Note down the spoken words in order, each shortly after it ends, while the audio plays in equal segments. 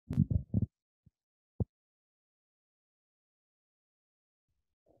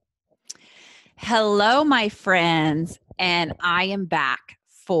Hello, my friends, and I am back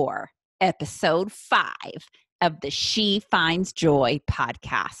for episode 5 of the She Finds Joy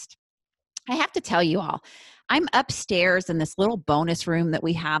podcast. I have to tell you all, I'm upstairs in this little bonus room that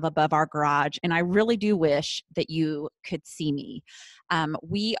we have above our garage, and I really do wish that you could see me.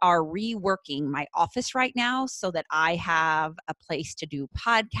 We are reworking my office right now so that I have a place to do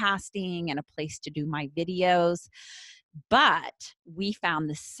podcasting and a place to do my videos. But we found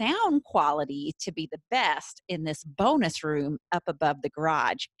the sound quality to be the best in this bonus room up above the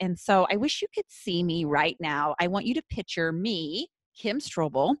garage. And so I wish you could see me right now. I want you to picture me, Kim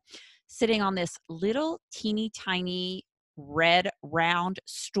Strobel, sitting on this little teeny tiny red round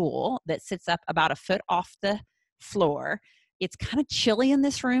stool that sits up about a foot off the floor. It's kind of chilly in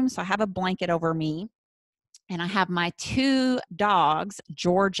this room, so I have a blanket over me. And I have my 2 dogs,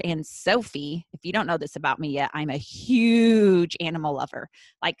 George and Sophie. If you don't know this about me yet, I'm a huge animal lover,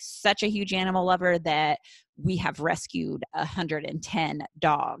 like such a huge animal lover that we have rescued 110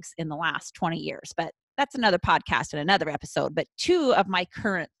 dogs in the last 20 years. But that's another podcast and another episode. But 2 of my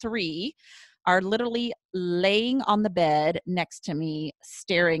current 3 are literally laying on the bed next to me,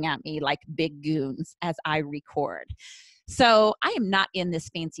 staring at me like big goons as I record. So I am not in this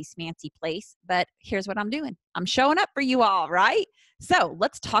fancy smancy place, but here's what I'm doing. I'm showing up for you all, right? So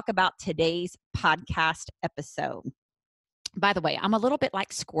let's talk about today's podcast episode. By the way, I'm a little bit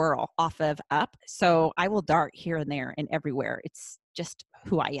like squirrel off of Up, so I will dart here and there and everywhere. It's just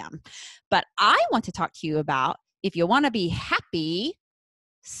who I am. But I want to talk to you about if you want to be happy,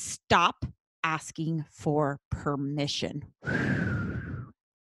 stop asking for permission.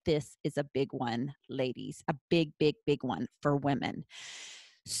 This is a big one, ladies, a big, big, big one for women.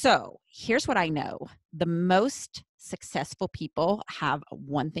 So here's what I know. The most successful people have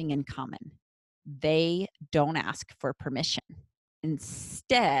one thing in common. They don't ask for permission.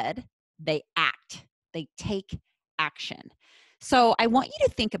 Instead, they act. They take action. So I want you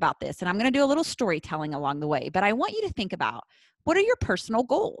to think about this, and I'm going to do a little storytelling along the way, but I want you to think about, what are your personal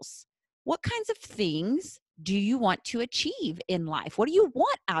goals? What kinds of things do you want to achieve in life? What do you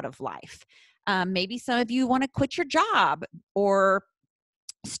want out of life? Maybe some of you want to quit your job or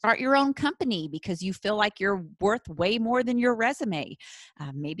start your own company because you feel like you're worth way more than your resume.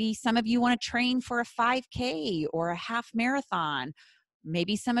 Maybe some of you want to train for a 5K or a half marathon.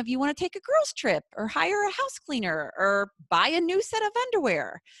 Maybe some of you want to take a girls' trip or hire a house cleaner or buy a new set of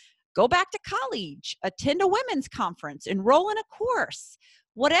underwear. Go back to college, attend a women's conference, enroll in a course.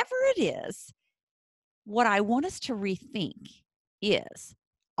 Whatever it is, what I want us to rethink is,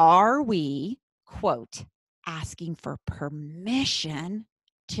 are we, quote, asking for permission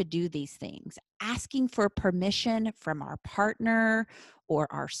to do these things? Asking for permission from our partner or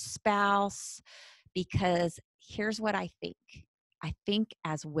our spouse? Because here's what I think. I think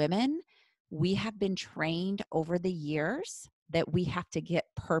as women, we have been trained over the years that we have to get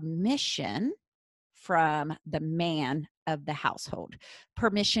permission from the man of the household,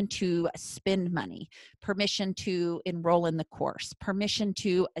 permission to spend money, permission to enroll in the course, permission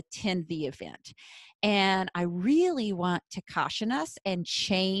to attend the event. And I really want to caution us and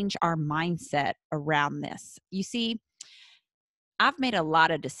change our mindset around this. You see, I've made a lot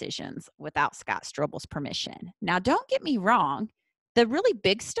of decisions without Scott Strobel's permission. Now, don't get me wrong, the really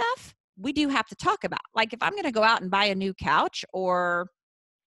big stuff we do have to talk about. Like if I'm going to go out and buy a new couch, or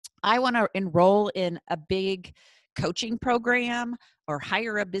I want to enroll in a big coaching program or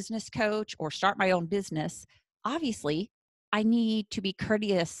hire a business coach or start my own business, obviously I need to be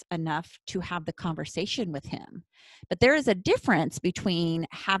courteous enough to have the conversation with him. But there is a difference between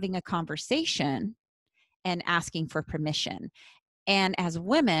having a conversation and asking for permission. And as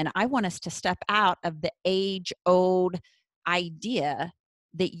women, I want us to step out of the age-old idea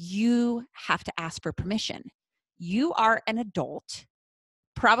that you have to ask for permission. You are an adult.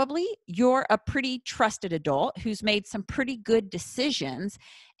 Probably you're a pretty trusted adult who's made some pretty good decisions.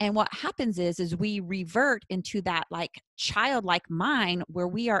 And what happens is we revert into that like childlike mind where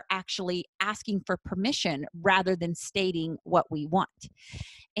we are actually asking for permission rather than stating what we want.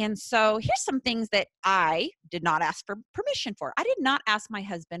 And so here's some things that I did not ask for permission for. I did not ask my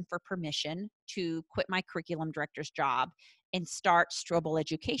husband for permission to quit my curriculum director's job and start Strobel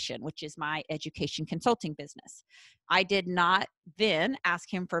Education, which is my education consulting business. I did not then ask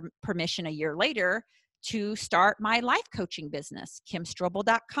him for permission a year later to start my life coaching business,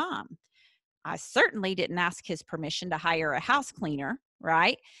 kimstrobel.com. I certainly didn't ask his permission to hire a house cleaner,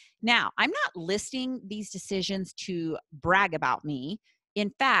 right? Now, I'm not listing these decisions to brag about me.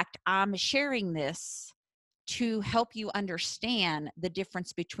 In fact, I'm sharing this to help you understand the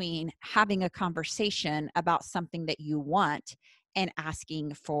difference between having a conversation about something that you want and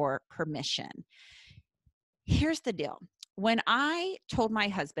asking for permission. Here's the deal. When I told my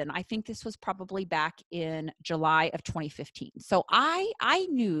husband, I think this was probably back in July of 2015. So I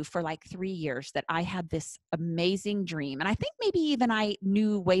knew for like 3 years that I had this amazing dream. And I think maybe even I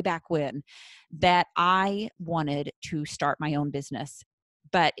knew way back when that I wanted to start my own business.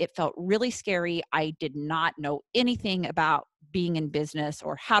 But it felt really scary. I did not know anything about being in business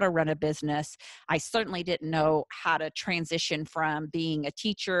or how to run a business. I certainly didn't know how to transition from being a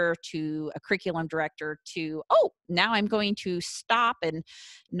teacher to a curriculum director to, oh, now I'm going to stop and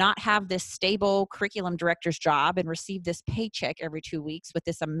not have this stable curriculum director's job and receive this paycheck every 2 weeks with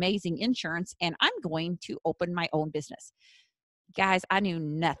this amazing insurance. And I'm going to open my own business. Guys, I knew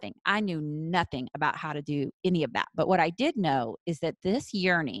nothing. I knew nothing about how to do any of that. But what I did know is that this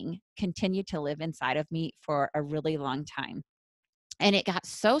yearning continued to live inside of me for a really long time. And it got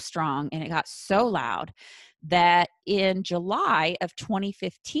so strong and it got so loud that in July of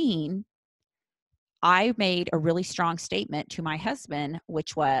 2015, I made a really strong statement to my husband,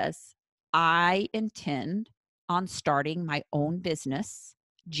 which was, I intend on starting my own business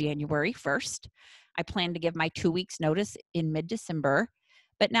January 1st. I plan to give my 2 weeks notice in mid-December.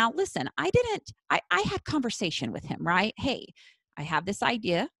 But now listen, I had conversation with him, right? Hey, I have this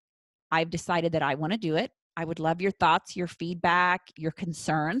idea. I've decided that I want to do it. I would love your thoughts, your feedback, your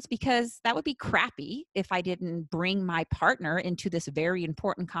concerns, because that would be crappy if I didn't bring my partner into this very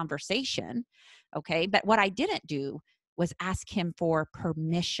important conversation. Okay. But what I didn't do was ask him for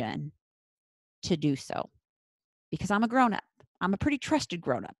permission to do so because I'm a grown up. I'm a pretty trusted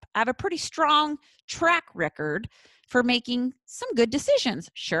grown up. I have a pretty strong track record for making some good decisions.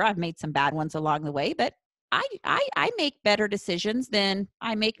 Sure, I've made some bad ones along the way, but I make better decisions than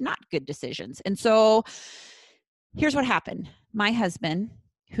I make not good decisions. And so here's what happened. My husband,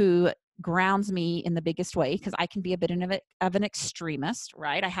 who grounds me in the biggest way, because I can be a bit of an extremist,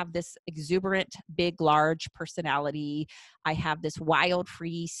 right? I have this exuberant, big, large personality. I have this wild,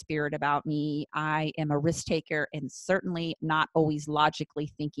 free spirit about me. I am a risk taker and certainly not always logically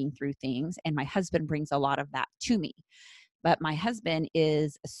thinking through things. And my husband brings a lot of that to me. But my husband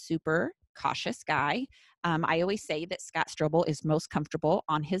is a super cautious guy. I always say that Scott Strobel is most comfortable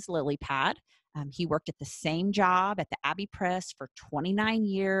on his lily pad. He worked at the same job at the Abbey Press for 29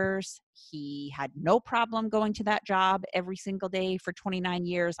 years. He had no problem going to that job every single day for 29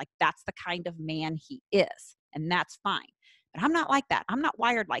 years. Like, that's the kind of man he is, and that's fine. But I'm not like that. I'm not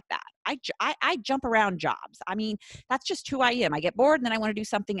wired like that. I jump around jobs. I mean, that's just who I am. I get bored and then I want to do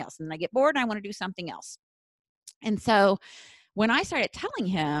something else. And then I get bored and I want to do something else. And so when I started telling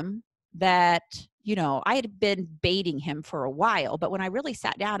him that, I had been baiting him for a while, but when I really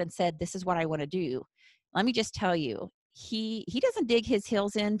sat down and said, this is what I want to do, let me just tell you, he doesn't dig his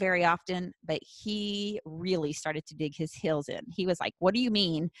heels in very often, but he really started to dig his heels in. He was like, what do you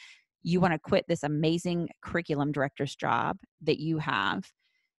mean you want to quit this amazing curriculum director's job that you have,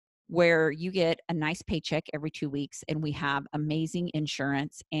 where you get a nice paycheck every 2 weeks and we have amazing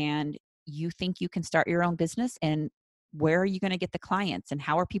insurance, and you think you can start your own business? And where are you going to get the clients, and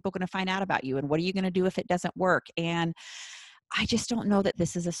how are people going to find out about you, and what are you going to do if it doesn't work? And I just don't know that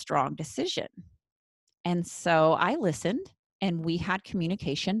this is a strong decision. And so I listened and we had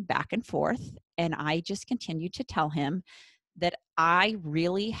communication back and forth. And I just continued to tell him that I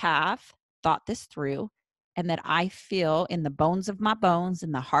really have thought this through, and that I feel in the bones of my bones,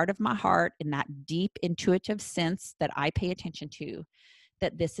 in the heart of my heart, in that deep intuitive sense that I pay attention to,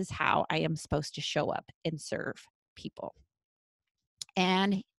 that this is how I am supposed to show up and serve people.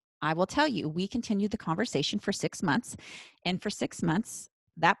 And I will tell you, we continued the conversation for 6 months. And for 6 months,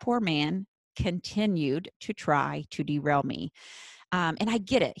 that poor man continued to try to derail me. And I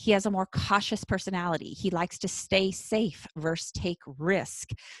get it. He has a more cautious personality. He likes to stay safe versus take risk.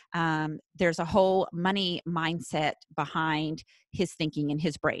 There's a whole money mindset behind his thinking in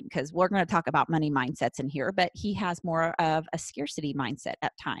his brain, because we're going to talk about money mindsets in here, but he has more of a scarcity mindset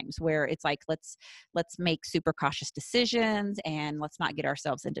at times, where it's like, let's make super cautious decisions and let's not get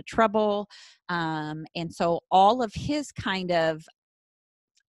ourselves into trouble. And so all of his kind of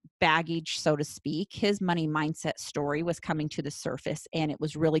baggage, so to speak, his money mindset story was coming to the surface, and it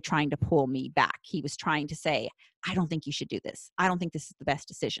was really trying to pull me back. He was trying to say, I don't think you should do this. I don't think this is the best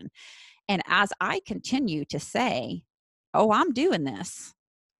decision. And as I continue to say, oh, I'm doing this,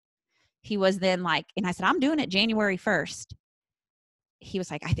 he was then like, and I said, I'm doing it January 1st. He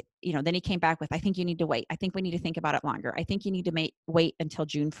was like, then he came back with, I think you need to wait. I think we need to think about it longer. I think you need to wait until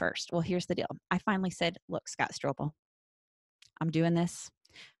June 1st. Well, here's the deal. I finally said, look, Scott Strobel, I'm doing this.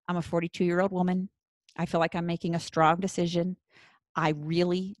 I'm a 42-year-old woman. I feel like I'm making a strong decision. I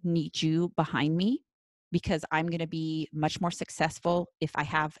really need you behind me. because I'm going to be much more successful if I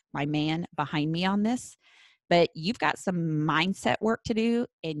have my man behind me on this. But you've got some mindset work to do,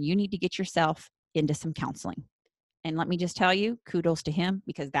 and you need to get yourself into some counseling. And let me just tell you, kudos to him,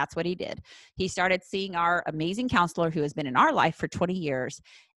 because that's what he did. He started seeing our amazing counselor who has been in our life for 20 years.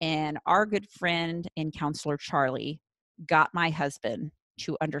 And our good friend and counselor, Charlie, got my husband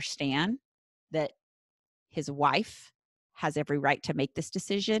to understand that his wife has every right to make this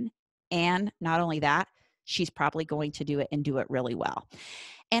decision. And not only that, she's probably going to do it and do it really well.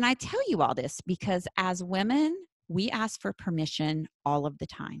 And I tell you all this because as women, we ask for permission all of the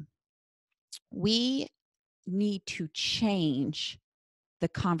time. We need to change the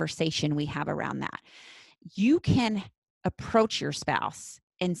conversation we have around that. You can approach your spouse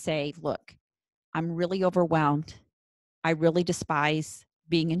and say, look, I'm really overwhelmed. I really despise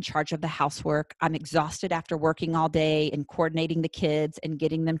being in charge of the housework. I'm exhausted after working all day and coordinating the kids and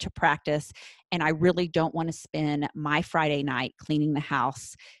getting them to practice. And I really don't want to spend my Friday night cleaning the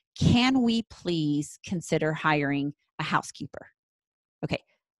house. Can we please consider hiring a housekeeper? Okay,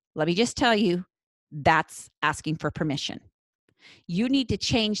 let me just tell you, that's asking for permission. You need to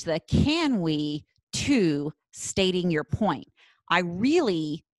change the can we to stating your point. I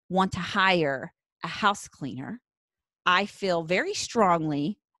really want to hire a house cleaner. I feel very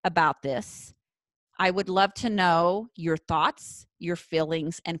strongly about this. I would love to know your thoughts, your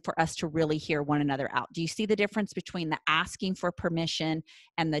feelings, and for us to really hear one another out. Do you see the difference between the asking for permission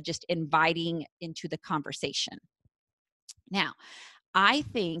and the just inviting into the conversation? Now, I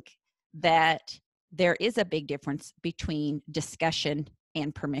think that there is a big difference between discussion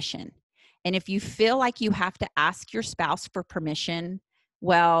and permission. And if you feel like you have to ask your spouse for permission,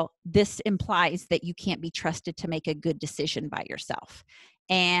 well, this implies that you can't be trusted to make a good decision by yourself.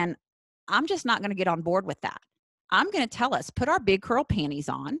 And I'm just not going to get on board with that. I'm going to tell us, put our big curl panties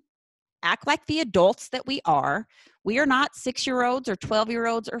on, act like the adults that we are. We are not 6-year-olds or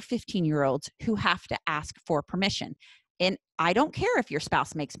 12-year-olds or 15-year-olds who have to ask for permission. And I don't care if your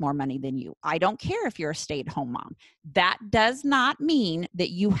spouse makes more money than you. I don't care if you're a stay-at-home mom. That does not mean that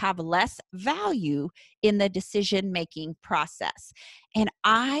you have less value in the decision-making process. And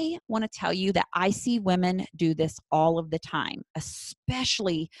I want to tell you that I see women do this all of the time,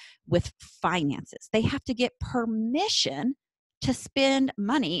 especially with finances. They have to get permission to spend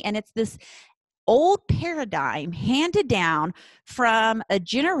money. And it's this old paradigm handed down from a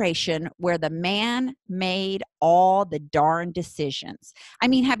generation where the man made all the darn decisions. I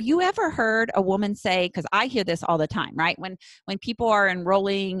mean, have you ever heard a woman say, because I hear this all the time, right? When people are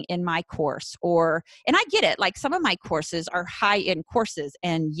enrolling in my course, and I get it, like some of my courses are high-end courses,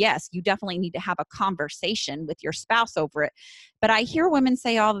 and yes, you definitely need to have a conversation with your spouse over it. But I hear women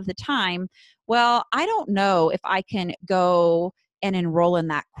say all of the time, well, I don't know if I can go and enroll in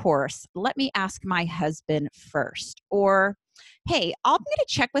that course. Let me ask my husband first. Or, hey, I'm going to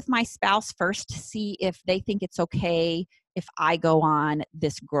check with my spouse first to see if they think it's okay if I go on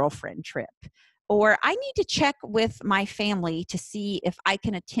this girlfriend trip. Or I need to check with my family to see if I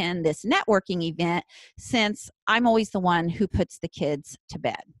can attend this networking event since I'm always the one who puts the kids to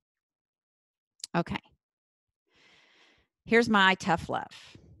bed. Okay. Here's my tough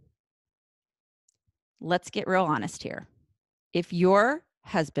love. Let's get real honest here. If your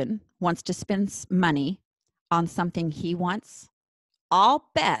husband wants to spend money on something he wants, I'll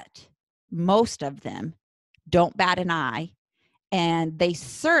bet most of them don't bat an eye, and they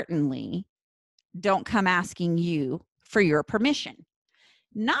certainly don't come asking you for your permission.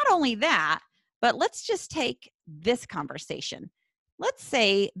 Not only that, but let's just take this conversation. Let's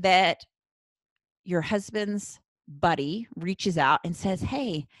say that your husband's buddy reaches out and says,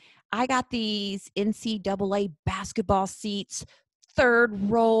 hey, I got these NCAA basketball seats,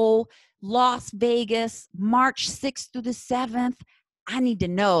 third row, Las Vegas, March 6th through the 7th. I need to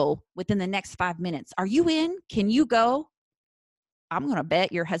know within the next 5 minutes. Are you in? Can you go? I'm going to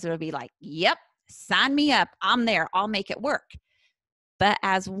bet your husband will be like, yep, sign me up. I'm there. I'll make it work. But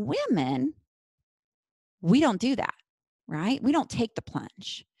as women, we don't do that, right? We don't take the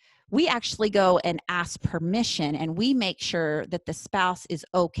plunge. We actually go and ask permission, and we make sure that the spouse is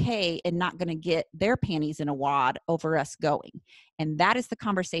okay and not going to get their panties in a wad over us going. And that is the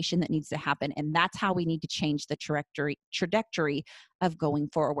conversation that needs to happen. And that's how we need to change the trajectory of going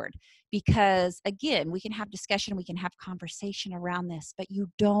forward. Because again, we can have discussion, we can have conversation around this, but you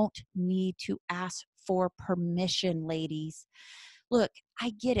don't need to ask for permission, ladies. Look,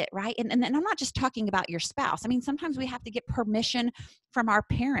 I get it, right? And I'm not just talking about your spouse. I mean, sometimes we have to get permission from our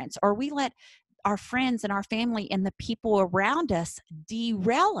parents, or we let our friends and our family and the people around us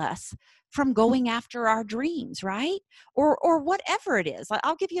derail us from going after our dreams, right? Or whatever it is.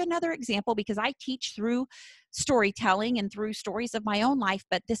 I'll give you another example because I teach through storytelling and through stories of my own life.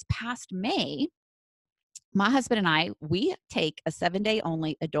 But this past May, my husband and I, we take a 7-day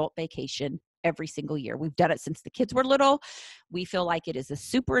only adult vacation every single year. We've done it since the kids were little. We feel like it is a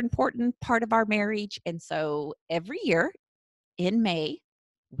super important part of our marriage. And so every year in May,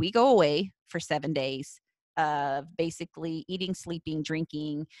 we go away for 7 days of basically eating, sleeping,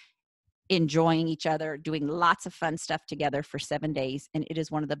 drinking, enjoying each other, doing lots of fun stuff together for 7 days. And it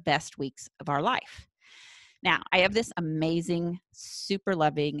is one of the best weeks of our life. Now, I have this amazing, super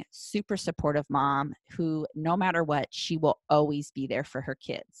loving, super supportive mom who, no matter what, she will always be there for her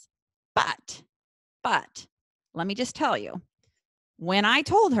kids. But, let me just tell you, when I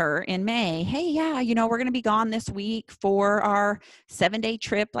told her in May, hey, yeah, we're going to be gone this week for our 7-day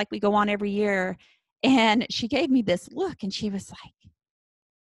trip like we go on every year. And she gave me this look and she was like,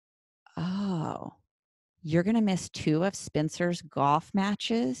 oh, you're going to miss 2 of Spencer's golf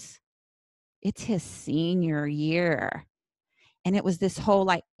matches? It's his senior year. And it was this whole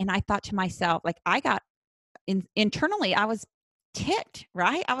and I thought to myself, I got internally, I was ticked,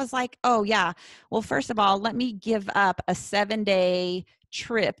 right? I was like, oh, yeah. Well, first of all, let me give up a 7-day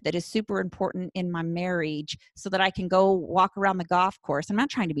trip that is super important in my marriage so that I can go walk around the golf course. I'm not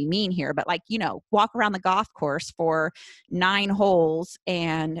trying to be mean here, but walk around the golf course for 9 holes.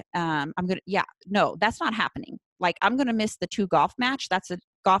 And no, that's not happening. I'm going to miss the 2 golf matches.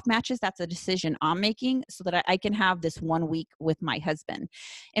 That's a decision I'm making so that I can have this 1 week with my husband.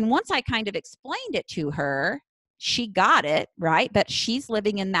 And once I kind of explained it to her, she got it, right? But she's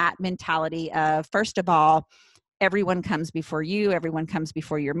living in that mentality of, first of all, everyone comes before you, everyone comes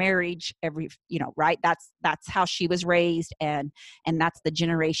before your marriage, right? That's how she was raised, and that's the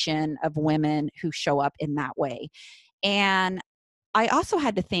generation of women who show up in that way. And I also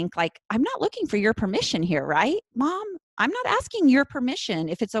had to think, I'm not looking for your permission here, right? Mom, I'm not asking your permission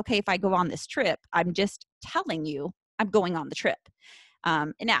if it's okay if I go on this trip. I'm just telling you I'm going on the trip.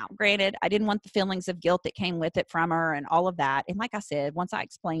 And now, granted, I didn't want the feelings of guilt that came with it from her and all of that. And like I said, once I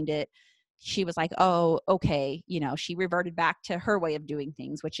explained it, she was like, oh, okay. She reverted back to her way of doing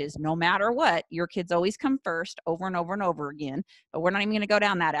things, which is no matter what, your kids always come first over and over and over again. But we're not even going to go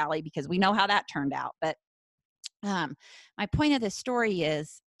down that alley because we know how that turned out. But my point of this story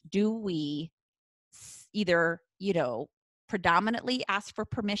is, do we either, predominantly ask for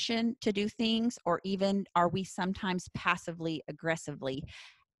permission to do things, or even are we sometimes passively aggressively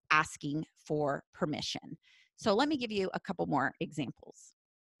asking for permission? So let me give you a couple more examples.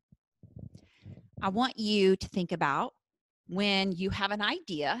 I want you to think about when you have an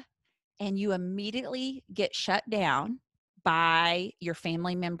idea and you immediately get shut down by your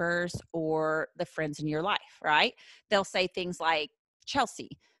family members or the friends in your life, right? They'll say things like, Chelsea,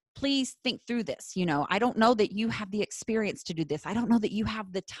 please think through this. I don't know that you have the experience to do this. I don't know that you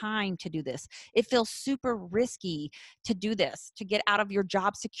have the time to do this. It feels super risky to do this, to get out of your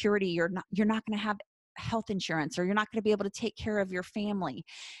job security. You're not going to have health insurance, or you're not going to be able to take care of your family.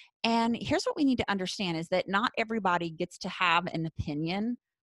 And here's what we need to understand is that not everybody gets to have an opinion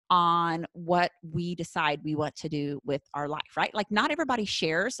on what we decide we want to do with our life, right? Not everybody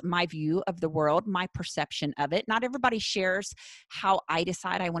shares my view of the world, my perception of it. Not everybody shares how I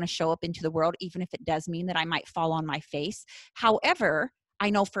decide I want to show up into the world, even if it does mean that I might fall on my face. However, I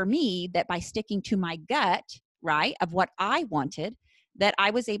know for me that by sticking to my gut, right, of what I wanted, that I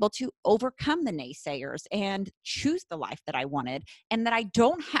was able to overcome the naysayers and choose the life that I wanted, and that I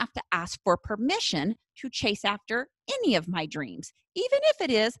don't have to ask for permission to chase after any of my dreams. Even if it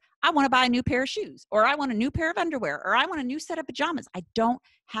is, I want to buy a new pair of shoes, or I want a new pair of underwear, or I want a new set of pajamas. I don't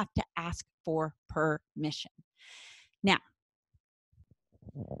have to ask for permission. Now,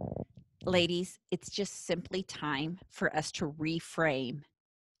 ladies, it's just simply time for us to reframe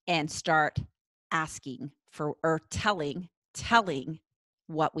and start asking for, or telling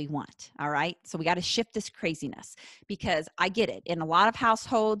what we want. All right. So we got to shift this craziness, because I get it. In a lot of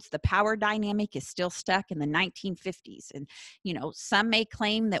households, the power dynamic is still stuck in the 1950s. And, some may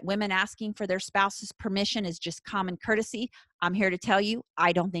claim that women asking for their spouse's permission is just common courtesy. I'm here to tell you,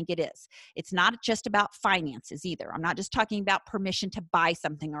 I don't think it is. It's not just about finances either. I'm not just talking about permission to buy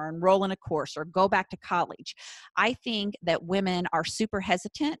something or enroll in a course or go back to college. I think that women are super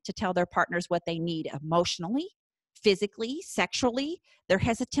hesitant to tell their partners what they need emotionally, physically, sexually. They're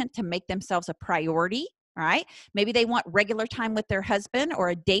hesitant to make themselves a priority All right. Maybe they want regular time with their husband or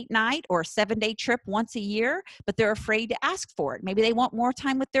a date night or a 7-day trip once a year, but they're afraid to ask for it. Maybe they want more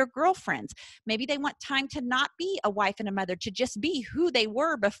time with their girlfriends. Maybe they want time to not be a wife and a mother, to just be who they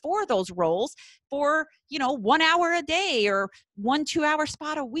were before those roles for, 1 hour a day or 1 2 hour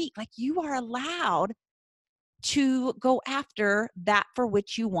spot a week. Like, you are allowed to go after that for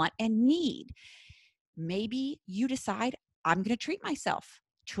which you want and need. Maybe you decide, I'm going to treat myself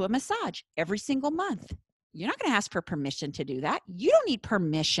to a massage every single month. You're not going to ask for permission to do that. You don't need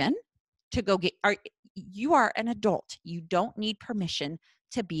permission to go get, you are an adult. You don't need permission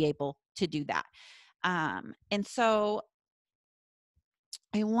to be able to do that. And so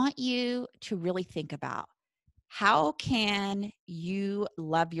I want you to really think about, how can you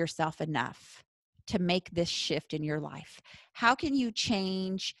love yourself enough to make this shift in your life? How can you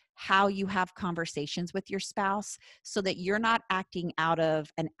change how you have conversations with your spouse so that you're not acting out of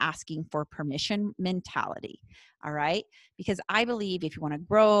an asking for permission mentality? All right. Because I believe if you want to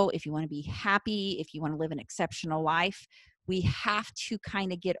grow, if you want to be happy, if you want to live an exceptional life, we have to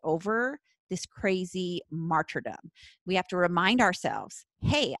kind of get over this crazy martyrdom. We have to remind ourselves,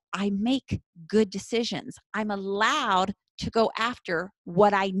 hey, I make good decisions. I'm allowed to go after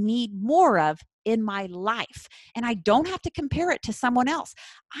what I need more of in my life. And I don't have to compare it to someone else.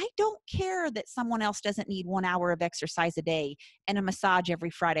 I don't care that someone else doesn't need 1 hour of exercise a day and a massage every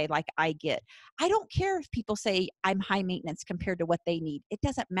Friday like I get. I don't care if people say I'm high maintenance compared to what they need. It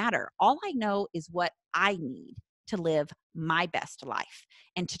doesn't matter. All I know is what I need to live my best life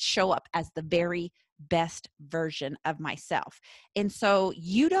and to show up as the very best version of myself. And so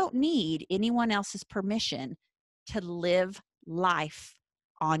you don't need anyone else's permission to live life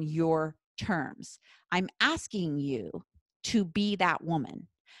on your terms. I'm asking you to be that woman.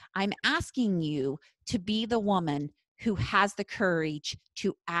 I'm asking you to be the woman who has the courage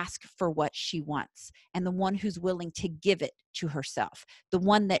to ask for what she wants, and the one who's willing to give it to herself, the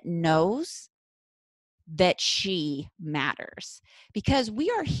one that knows that she matters, because we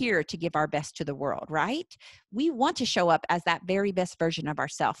are here to give our best to the world, right? We want to show up as that very best version of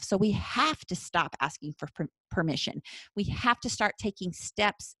ourselves. So we have to stop asking for permission. We have to start taking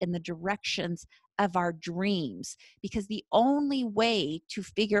steps in the directions of our dreams, because the only way to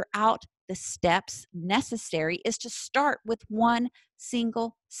figure out the steps necessary is to start with one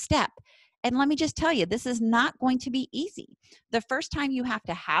single step. And let me just tell you, this is not going to be easy. The first time you have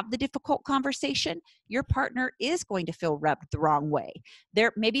to have the difficult conversation, your partner is going to feel rubbed the wrong way.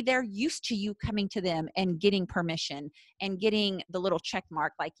 Maybe they're used to you coming to them and getting permission and getting the little check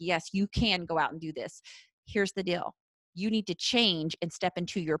mark like, yes, you can go out and do this. Here's the deal. You need to change and step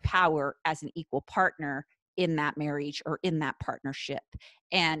into your power as an equal partner in that marriage or in that partnership.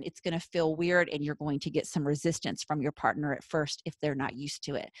 And it's going to feel weird, and you're going to get some resistance from your partner at first if they're not used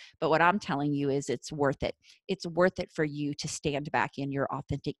to it. But what I'm telling you is it's worth it. It's worth it for you to stand back in your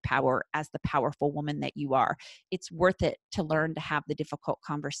authentic power as the powerful woman that you are. It's worth it to learn to have the difficult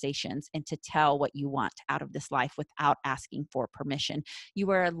conversations and to tell what you want out of this life without asking for permission.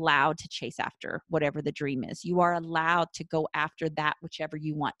 You are allowed to chase after whatever the dream is. You are allowed to go after that, whichever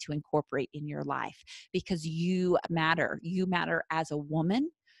you want to incorporate in your life, because you matter. You matter as a woman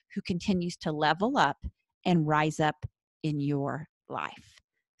who continues to level up and rise up in your life.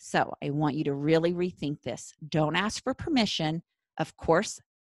 So I want you to really rethink this. Don't ask for permission. Of course,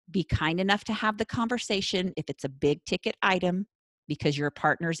 be kind enough to have the conversation if it's a big ticket item, because your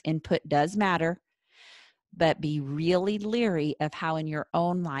partner's input does matter. But be really leery of how in your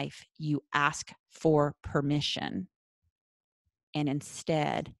own life you ask for permission. And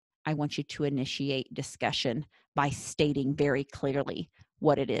instead, I want you to initiate discussion by stating very clearly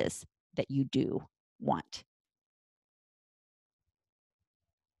what it is that you do want.